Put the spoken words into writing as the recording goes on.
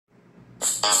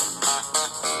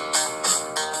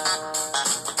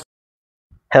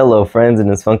Hello friends, and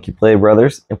it's Funky Play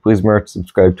Brothers, and please remember to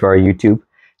subscribe to our YouTube.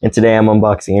 And today I'm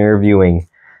unboxing and reviewing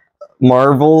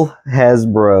Marvel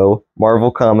Hasbro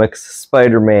Marvel Comics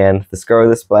Spider-Man, the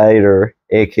Scarlet Spider,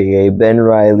 aka Ben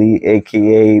Reilly,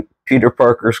 aka Peter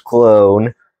Parker's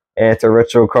clone, and it's a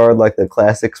retro card like the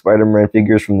classic Spider-Man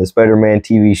figures from the Spider-Man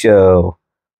TV show.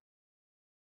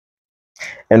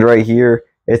 And right here,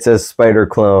 it says Spider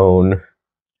Clone.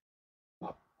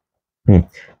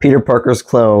 Peter Parker's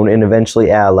clone and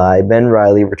eventually ally, Ben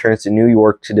Reilly, returns to New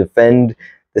York to defend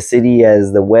the city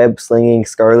as the web-slinging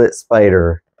Scarlet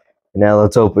Spider. Now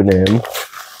let's open him.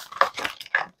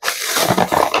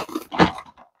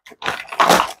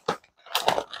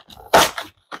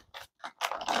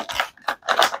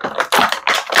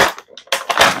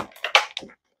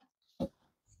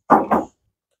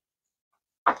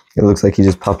 It looks like he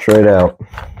just pops right out.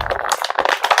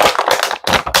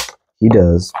 He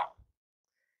does.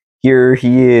 Here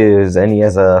he is, and he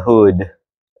has a hood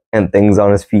and things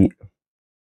on his feet.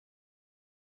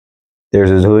 There's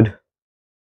his hood.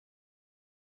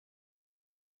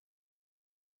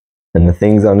 And the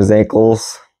things on his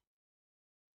ankles.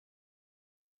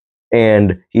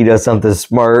 And he does something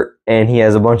smart, and he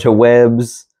has a bunch of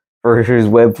webs for his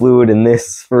web fluid and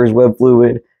this for his web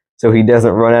fluid, so he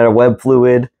doesn't run out of web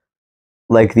fluid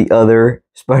like the other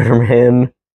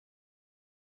Spider-Man.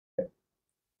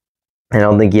 I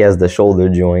don't think he has the shoulder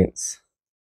joints.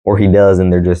 Or he does,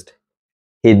 and they're just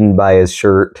hidden by his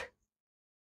shirt.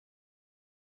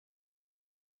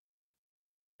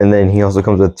 And then he also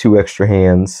comes with 2 extra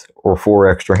hands, or 4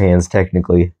 extra hands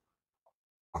technically.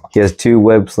 He has 2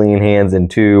 web slinging hands and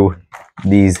 2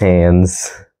 these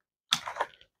hands.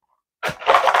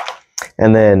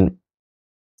 And then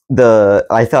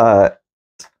I thought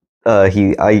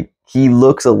he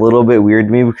looks a little bit weird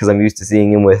to me because I'm used to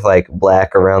seeing him with like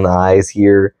black around the eyes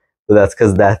here, but that's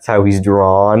because that's how he's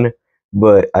drawn.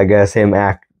 But I guess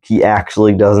he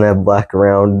actually doesn't have black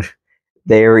around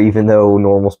there, even though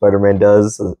normal Spider-Man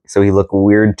does. So he looked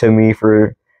weird to me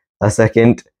for a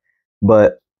second.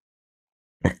 But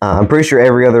I'm pretty sure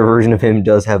every other version of him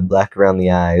does have black around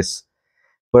the eyes.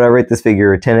 But I rate this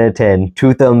figure a 10 out of 10.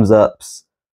 2 thumbs ups.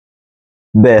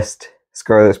 Best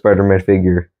Scarlet Spider-Man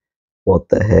figure. What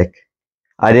the heck?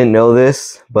 I didn't know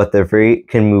this, but the feet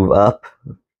can move up.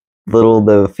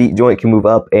 The feet joint can move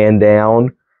up and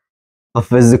down. A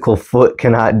physical foot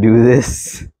cannot do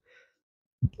this.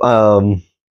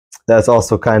 That's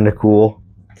also kind of cool.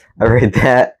 I rate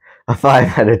that a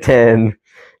 5 out of 10.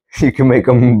 You can make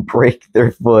them break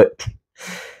their foot.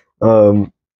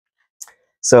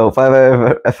 So 5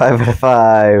 out of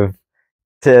 5.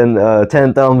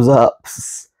 10 thumbs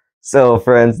ups. So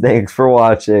friends, thanks for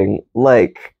watching.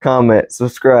 Like, comment,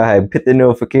 subscribe, hit the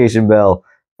notification bell.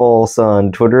 Follow us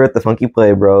on Twitter at the Funky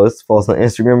Play Bros. Follow us on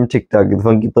Instagram and TikTok at the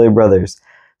Funky Play Brothers.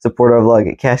 Support our vlog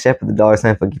at cashapp at the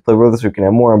 $sign Funky Play Brothers. We can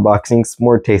have more unboxings,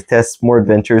 more taste tests, more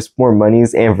adventures, more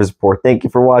monies, and for support. Thank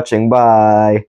you for watching. Bye.